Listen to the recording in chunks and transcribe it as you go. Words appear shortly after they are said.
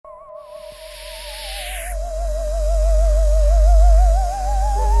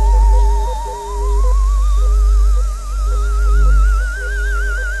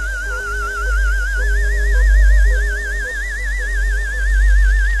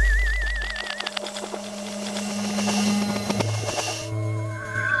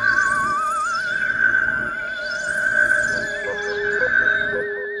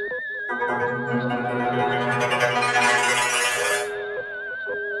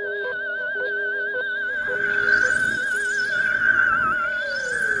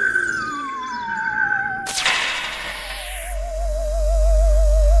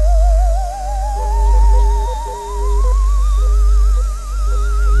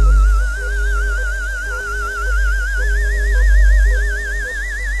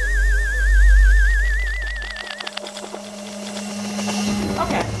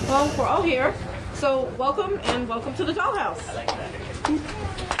welcome to the Dollhouse. I like that.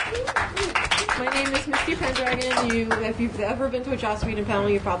 My name is Misty Pendragon. If you've ever been to a Joss Whedon panel,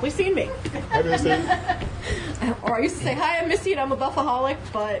 you've probably seen me. Hi, Misty. Or I used to say, hi, I'm Misty and I'm a Buffaholic,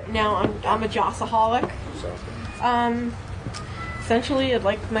 but now I'm a Jossaholic. Essentially, I'd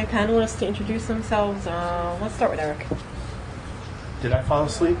like my panelists to introduce themselves. Let's start with Eric. Did I fall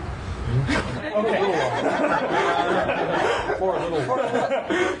asleep? Okay.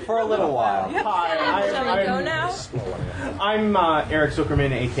 For a little while. Hi, Shall we go now? I'm Eric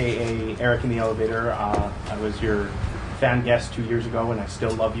Zuckerman, a.k.a. Eric in the Elevator. I was your fan guest 2 years ago, and I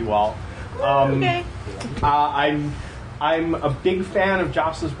still love you all. Okay. I'm a big fan of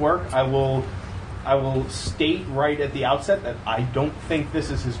Joss's work. I will state right at the outset that I don't think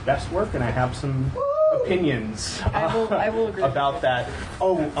this is his best work, and I have some opinions I will agree about that.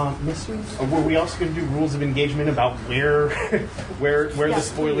 Misty, were we also going to do rules of engagement about where the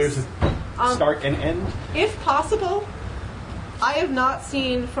spoilers start and end? If possible, I have not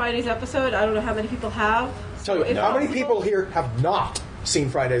seen Friday's episode. I don't know how many people have. So, how many people here have not seen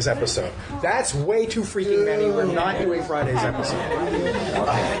Friday's episode? That's way too freaking many. We're not doing Friday's episode.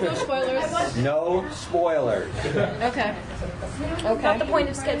 No spoilers. No spoilers. Okay. Not the point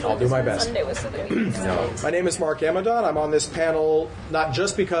of schedule. I'll do my best. Sunday was so that we can My name is Mark Amadon. I'm on this panel not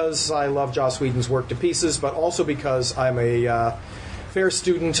just because I love Joss Whedon's work to pieces, but also because I'm a fair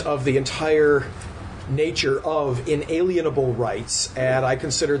student of the entire nature of inalienable rights, and I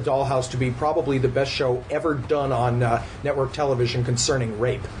consider Dollhouse to be probably the best show ever done on network television concerning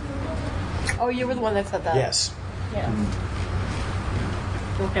rape. Oh, you were the one that said that. Yes. Yeah.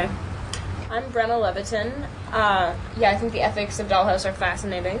 Okay. I'm Brenna Leviton. I think the ethics of Dollhouse are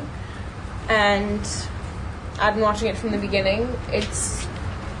fascinating. And I've been watching it from the beginning. It's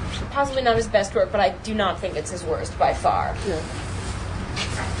possibly not his best work, but I do not think it's his worst by far. Yeah.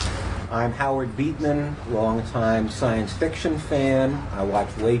 I'm Howard Beatman, longtime science fiction fan. I watch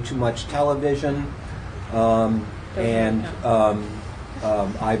way too much television. I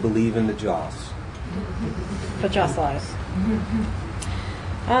believe in the Joss. But Joss lies.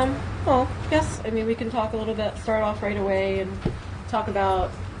 Well, yes. I mean, we can talk a little bit. Start off right away and talk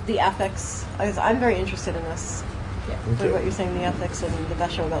about the ethics. I'm very interested in this. Yeah. What you're saying, the ethics and the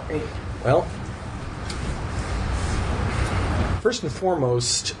best show about rape. Well, first and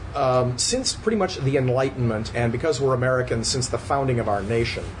foremost, since pretty much the Enlightenment, and because we're Americans since the founding of our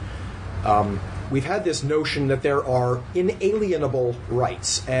nation, we've had this notion that there are inalienable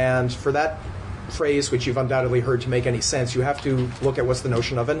rights. And for that phrase, which you've undoubtedly heard to make any sense, you have to look at what's the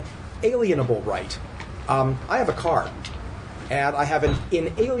notion of an alienable right. I have a car, and I have an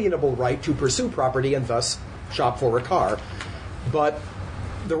inalienable right to pursue property and thus shop for a car. But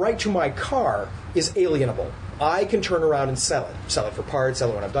the right to my car is alienable. I can turn around and sell it for parts,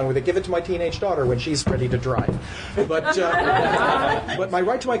 sell it when I'm done with it, give it to my teenage daughter when she's ready to drive. But my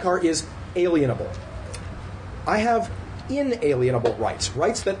right to my car is alienable. I have inalienable rights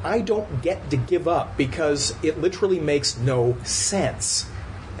that I don't get to give up because it literally makes no sense.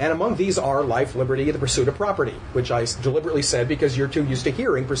 And among these are life, liberty, and the pursuit of property, which I deliberately said because you're too used to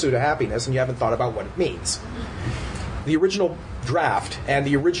hearing pursuit of happiness and you haven't thought about what it means. The original draft and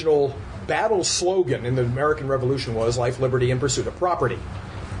the original battle slogan in the American Revolution was life, liberty, and pursuit of property.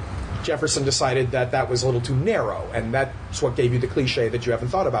 Jefferson decided that that was a little too narrow, and that's what gave you the cliche that you haven't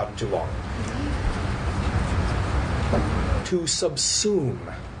thought about in too long. To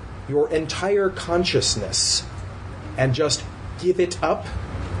subsume your entire consciousness and just give it up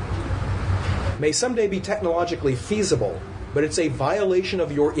may someday be technologically feasible, but it's a violation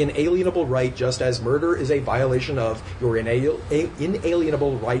of your inalienable right, just as murder is a violation of your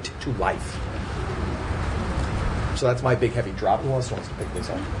inalienable right to life. So that's my big heavy drop. Who else wants to pick this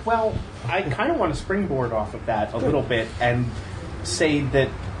up? Well, I kind of want to springboard off of that a little bit and say that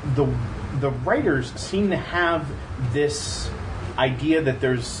the writers seem to have this idea that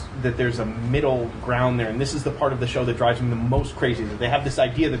there's a middle ground there, and this is the part of the show that drives me the most crazy, that they have this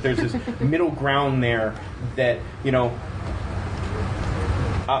idea that there's this middle ground there that,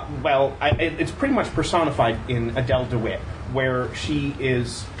 it's pretty much personified in Adele DeWitt, where she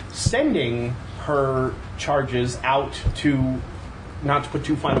is sending her charges out to, not to put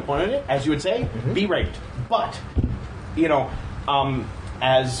too fine a point on it, as you would say, be raped. But,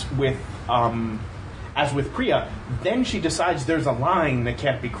 as with Priya, then she decides there's a line that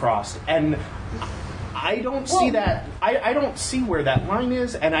can't be crossed, and I don't see that. I don't see where that line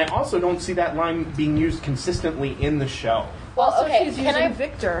is, and I also don't see that line being used consistently in the show. Well, Also, okay, she's can using I...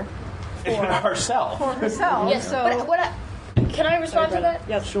 Victor Herself. for herself. Yes, So can I respond to that?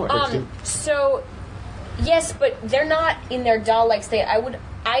 yes, Sure. So, yes, but they're not in their doll-like state.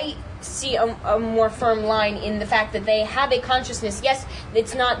 I see a more firm line in the fact that they have a consciousness. Yes,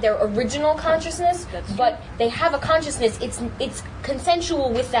 it's not their original consciousness, but they have a consciousness. It's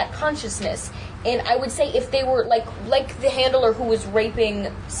consensual with that consciousness. And I would say if they were like the handler who was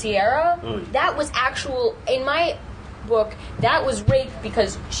raping Sierra, that was actual, in my book, that was rape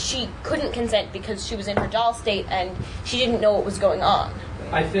because she couldn't consent because she was in her doll state and she didn't know what was going on.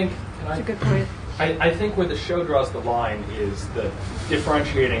 I think That's a good point. I think where the show draws the line is the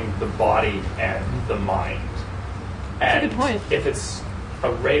differentiating the body and the mind. And a good point. if it's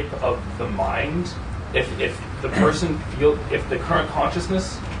a rape of the mind, if the person if the current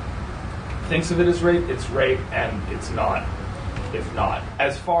consciousness thinks of it as rape, it's rape, and it's not. If not,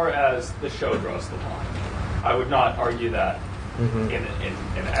 as far as the show draws the line, I would not argue that in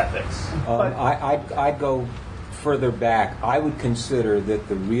ethics. I'd go further back. I would consider that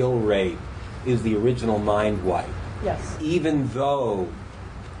the real rape is the original mind wipe. Yes. Even though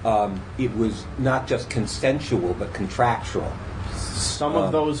it was not just consensual but contractual. Some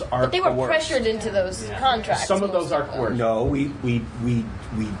of those are But they were coerced. pressured into those contracts. Some of those are coerced. No, we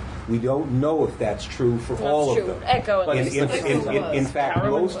don't know if that's true for all true. of them. Echo In, it. in fact,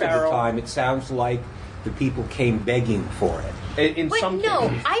 Carol most and of the Farrell- time, it sounds like the people came begging for it. In But some no,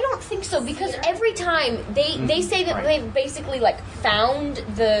 cases. I don't think so because every time they say that Right. they've basically found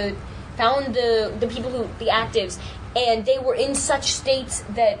the people who the actives, and they were in such states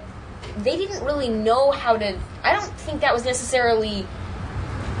that they didn't really know how to. I don't think that was necessarily.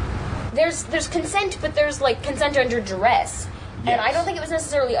 There's consent, but there's consent under duress, and I don't think it was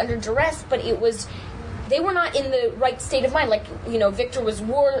necessarily under duress, but it was. They were not in the right state of mind. Victor was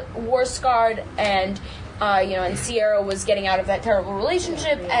war scarred, and and Sierra was getting out of that terrible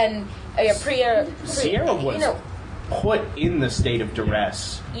relationship, and Priya Sierra was put in the state of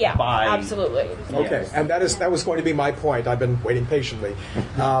duress. Yeah, by absolutely. Okay, and that was going to be my point. I've been waiting patiently,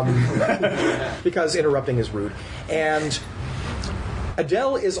 because interrupting is rude. And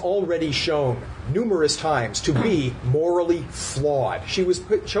Adele is already shown numerous times to be morally flawed. She was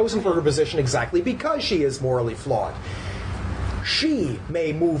chosen for her position exactly because she is morally flawed. She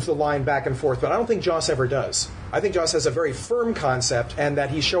may move the line back and forth, but I don't think Joss ever does. I think Joss has a very firm concept, and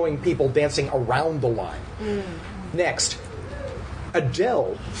that he's showing people dancing around the line. Next,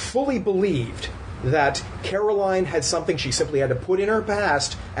 Adele fully believed that Caroline had something she simply had to put in her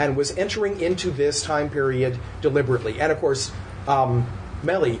past and was entering into this time period deliberately. And of course,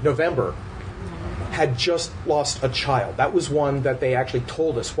 Melly, November, had just lost a child. That was one that they actually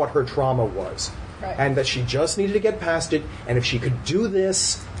told us what her trauma was. Right. And that she just needed to get past it, and if she could do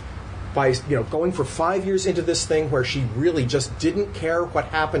this by going for 5 years into this thing where she really just didn't care what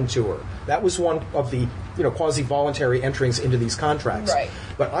happened to her. That was one of the quasi-voluntary enterings into these contracts. Right.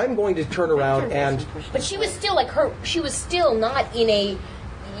 But I'm going to turn around and But she was still she was still not in a.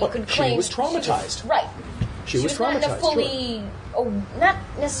 You could she claim was traumatized. Right. She was not in a traumatized, fully, not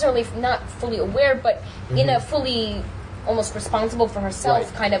necessarily not fully aware, but in a fully almost responsible for herself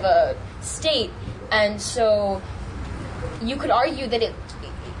Right. kind of a state, and so you could argue that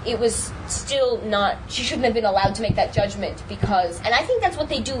it was still not. She shouldn't have been allowed to make that judgment because, and I think that's what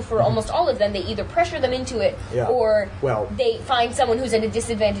they do for almost all of them. They either pressure them into it, Yeah. or Well- they find someone who's in a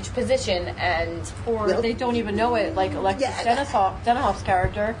disadvantaged position and. Or they don't even know it, like Alexis Denihoff's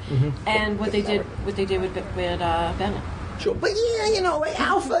character, and what they did with Bennett. Sure. But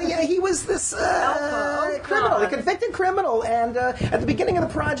Alpha, he was this criminal, a convicted criminal. And at the beginning of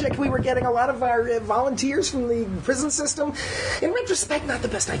the project, we were getting a lot of our volunteers from the prison system. In retrospect, not the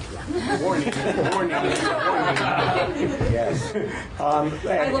best idea. Warning. Yes.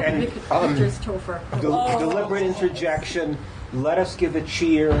 I love Victor's Topher. Deliberate interjection. Let us give a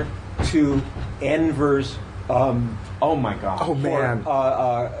cheer to Enver's. Oh my God. Oh, man.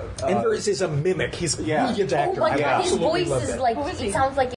 Enver is a mimic. He's a brilliant actor. Oh my I god, his absolutely voice love is that. Who is he? it sounds like